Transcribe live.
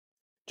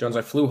Jones,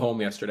 I flew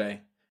home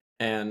yesterday,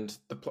 and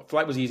the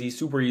flight was easy,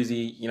 super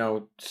easy.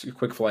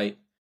 Quick flight.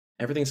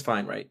 Everything's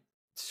fine, right?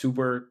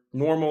 Super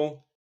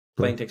normal.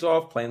 Plane takes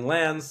off, plane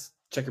lands.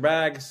 Check your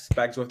bags.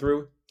 Bags go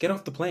through. Get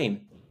off the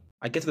plane.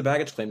 I get to the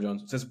baggage claim,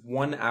 Jones. It says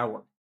 1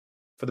 hour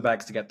for the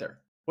bags to get there.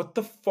 What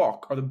the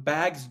fuck are the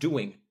bags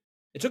doing?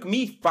 It took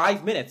me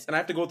 5 minutes, and I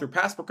have to go through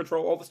passport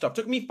control, all the stuff. It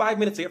took me 5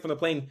 minutes to get from the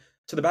plane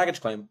to the baggage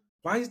claim.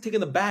 Why is it taking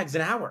the bags an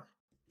hour?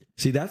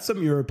 See, that's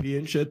some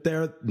European shit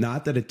there.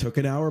 Not that it took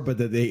an hour, but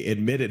that they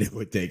admitted it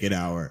would take an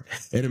hour.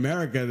 In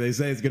America, they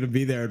say it's going to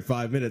be there in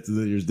 5 minutes, and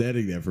then you're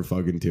standing there for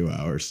fucking 2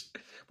 hours.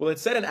 Well, it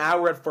said an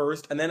hour at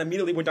first, and then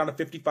immediately went down to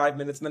 55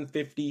 minutes, and then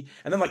 50,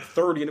 and then like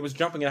 30, and it was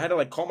jumping. And I had to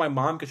like call my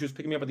mom because she was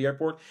picking me up at the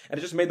airport, and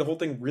it just made the whole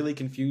thing really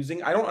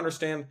confusing. I don't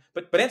understand,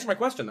 but answer my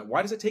question though.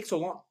 Why does it take so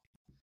long?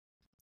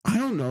 I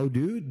don't know,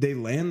 dude. They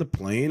land the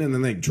plane, and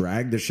then they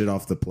drag the shit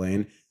off the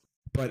plane.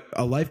 But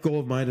a life goal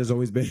of mine has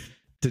always been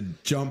to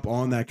jump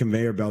on that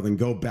conveyor belt and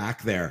go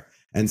back there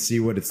and see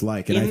what it's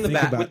like. And In the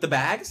back with the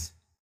bags?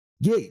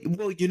 Yeah,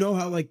 well, you know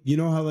how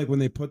when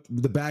they put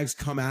the bags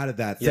come out of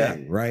that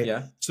thing, right?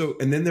 Yeah. So,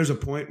 and then there's a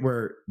point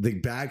where the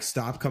bags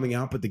stop coming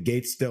out, but the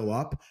gate's still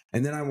up,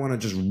 and then I want to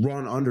just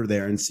run under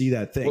there and see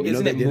that thing. Well, you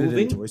know, they did it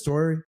in Toy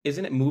Story.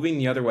 Isn't it moving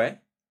the other way?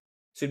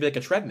 So it'd be like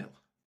a treadmill.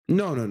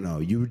 No.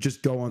 You would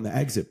just go on the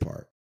exit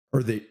part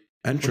or the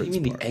entrance. What do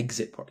you mean part. the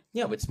exit part?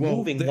 Yeah, but it's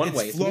moving one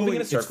way. It's moving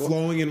in a circle. It's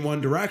flowing in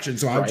one direction,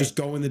 so I would just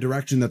go in the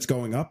direction that's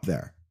going up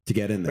there to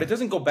get in there. But it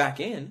doesn't go back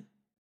in.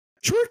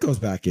 Sure, it goes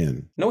back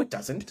in. No, it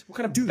doesn't. What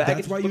kind of dude?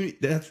 Baggage?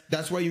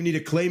 That's why you need to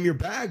claim your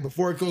bag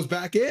before it goes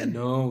back in.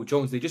 No,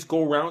 Jones. They just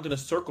go around in a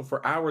circle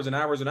for hours and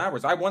hours and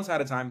hours. I once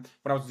had a time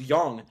when I was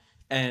young,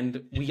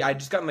 and I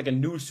just gotten like a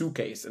new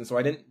suitcase, and so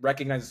I didn't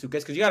recognize the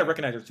suitcase because you got to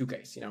recognize your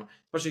suitcase,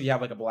 especially if you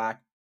have like a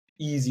black,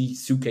 easy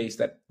suitcase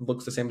that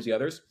looks the same as the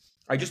others.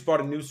 I just bought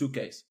a new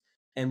suitcase,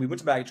 and we went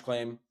to baggage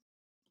claim.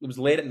 It was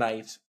late at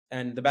night.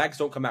 And the bags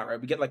don't come out,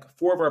 right? We get like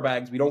 4 of our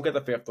bags. We don't get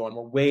the 5th one.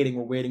 We're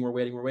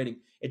waiting.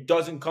 It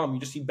doesn't come. You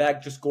just see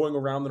bags just going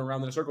around and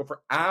around in a circle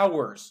for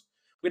hours.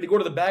 We had to go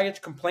to the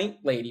baggage complaint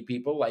lady,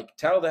 people, like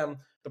tell them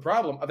the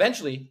problem.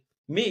 Eventually,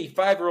 me,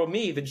 5-year-old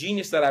me, the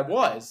genius that I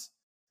was,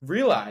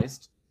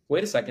 realized,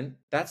 wait a second,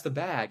 that's the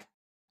bag.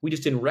 We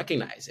just didn't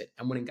recognize it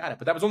and went and got it.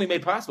 But that was only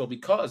made possible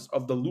because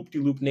of the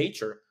loop-de-loop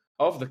nature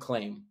of the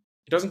claim.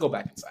 It doesn't go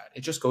back inside.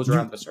 It just goes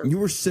around the circle. You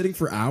were sitting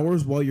for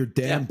hours while your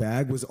damn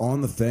bag was on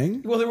the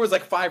thing? Well, there was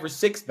like 5 or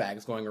 6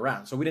 bags going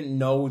around, so we didn't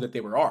know that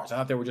they were ours. I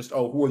thought they were just,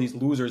 who are these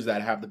losers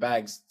that have the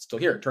bags still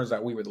here? It turns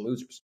out we were the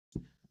losers.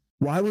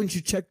 Why wouldn't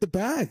you check the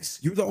bags?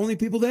 You're the only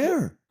people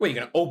there. Wait, you're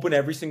going to open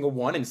every single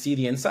one and see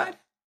the inside?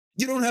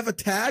 You don't have a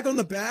tag on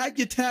the bag?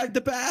 You tagged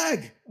the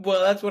bag.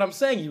 Well, that's what I'm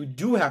saying. You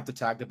do have to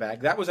tag the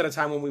bag. That was at a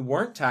time when we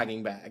weren't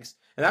tagging bags.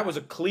 And that was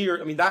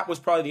that was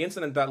probably the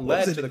incident that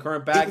led to the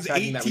current bag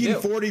tagging that we do.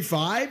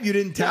 1845? You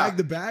didn't tag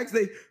the bags?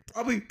 They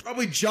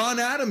probably John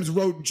Adams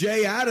wrote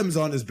J. Adams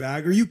on his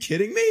bag. Are you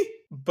kidding me?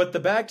 But the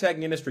bag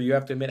tagging industry, you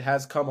have to admit,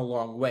 has come a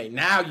long way.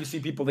 Now you see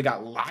people, they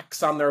got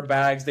locks on their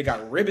bags. They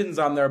got ribbons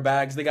on their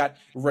bags. They got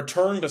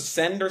return to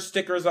sender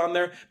stickers on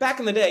there. Back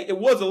in the day, it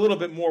was a little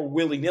bit more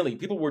willy-nilly.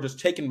 People were just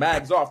taking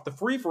bags off. The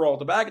free-for-all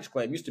to baggage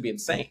claim used to be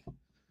insane.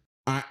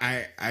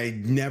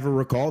 I never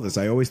recall this.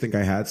 I always think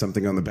I had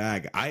something on the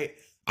bag. I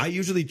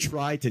usually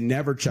try to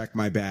never check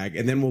my bag,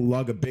 and then we'll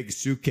lug a big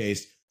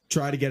suitcase,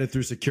 try to get it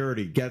through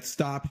security, get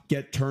stopped,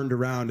 get turned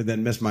around, and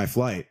then miss my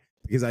flight.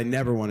 Because I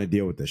never want to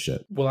deal with this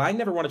shit. Well, I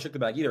never want to check the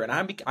bag either. And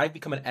I've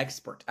become an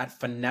expert at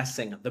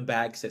finessing the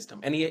bag system.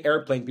 Any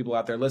airplane people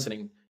out there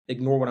listening,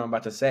 ignore what I'm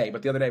about to say.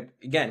 But the other day,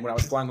 again, when I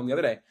was flying home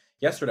yesterday,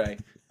 there's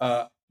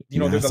a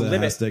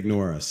limit. Has to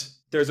ignore us.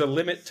 There's a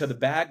limit to the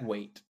bag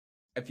weight,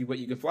 what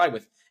you can fly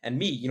with. And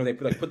me, they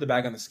put the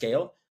bag on the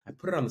scale. I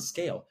put it on the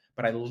scale,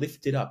 but I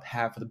lifted up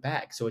half of the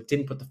bag. So it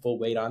didn't put the full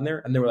weight on there.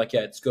 And they were like,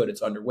 yeah, it's good.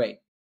 It's underweight.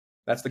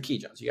 That's the key,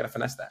 Jones. You got to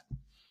finesse that.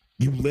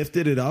 You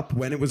lifted it up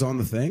when it was on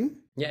the thing?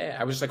 Yeah,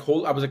 I was just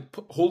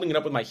holding it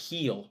up with my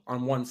heel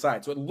on one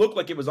side, so it looked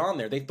like it was on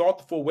there. They thought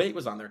the full weight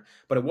was on there,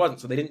 but it wasn't.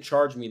 So they didn't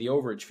charge me the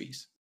overage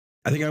fees.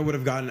 I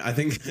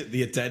think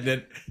the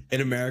attendant in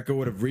America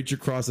would have reached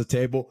across the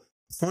table,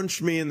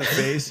 punched me in the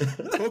face,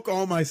 took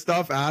all my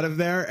stuff out of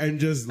there, and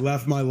just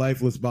left my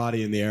lifeless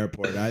body in the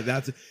airport.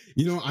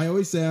 I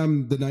always say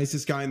I'm the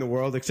nicest guy in the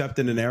world, except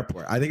in an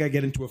airport. I think I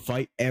get into a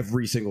fight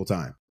every single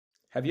time.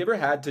 Have you ever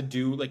had to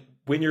do, like,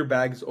 when your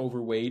bag's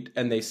overweight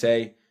and they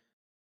say,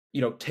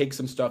 take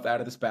some stuff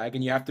out of this bag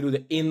and you have to do the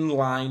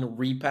inline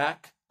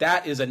repack?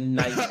 That is a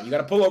nightmare. You got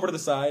to pull over to the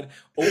side,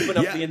 open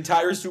up the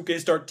entire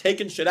suitcase, start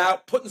taking shit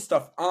out, putting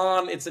stuff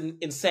on. It's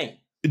insane.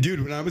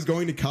 Dude, when I was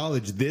going to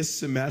college this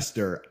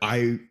semester,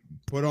 I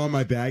put on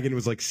my bag and it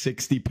was like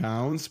 60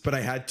 pounds, but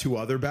I had 2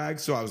 other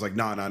bags. So I was like,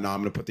 no, I'm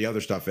going to put the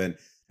other stuff in.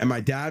 And my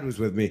dad was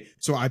with me.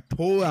 So I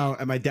pull out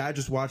and my dad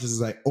just watches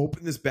as I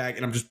open this bag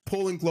and I'm just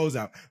pulling clothes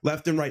out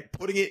left and right,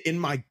 putting it in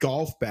my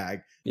golf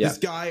bag. Yeah. This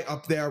guy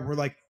up there, we're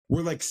like,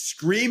 We're like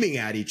screaming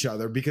at each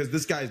other because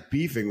this guy's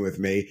beefing with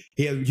me.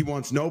 He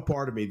wants no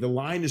part of me. The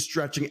line is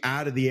stretching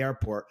out of the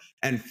airport.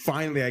 And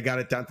finally, I got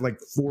it down to like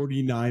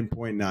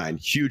 49.9.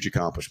 Huge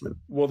accomplishment.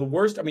 Well, the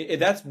worst, I mean,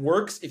 that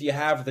works if you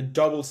have the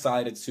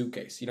double-sided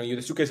suitcase. You know, you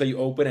the suitcase that you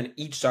open and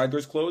each side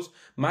door's closed.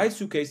 My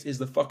suitcase is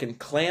the fucking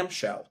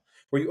clamshell,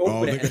 where you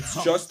open it and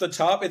it's just the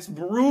top. It's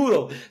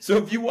brutal. So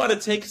if you want to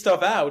take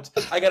stuff out,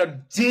 I got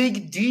to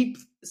dig deep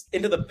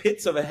into the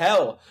pits of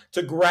hell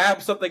to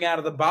grab something out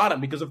of the bottom,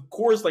 because of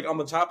course, like on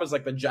the top is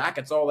like the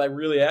jackets, all that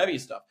really heavy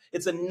stuff.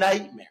 It's a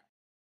nightmare.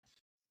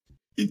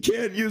 You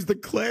can't use the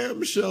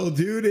clamshell,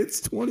 dude. It's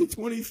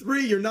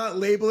 2023. You're not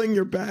labeling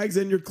your bags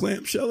and your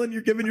clamshell, and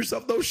you're giving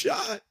yourself no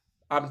shot.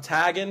 I'm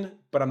tagging,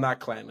 but I'm not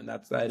clamming.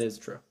 That is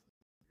true.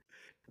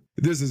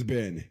 This has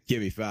been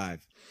Gimme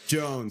 5.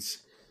 Jones,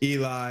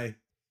 Eli,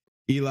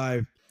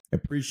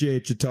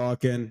 appreciate you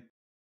talking.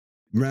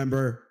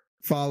 Remember,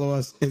 follow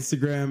us,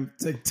 Instagram,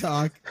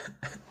 TikTok,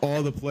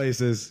 all the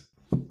places.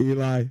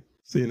 Eli,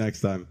 see you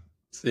next time.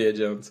 See ya,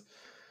 Jones.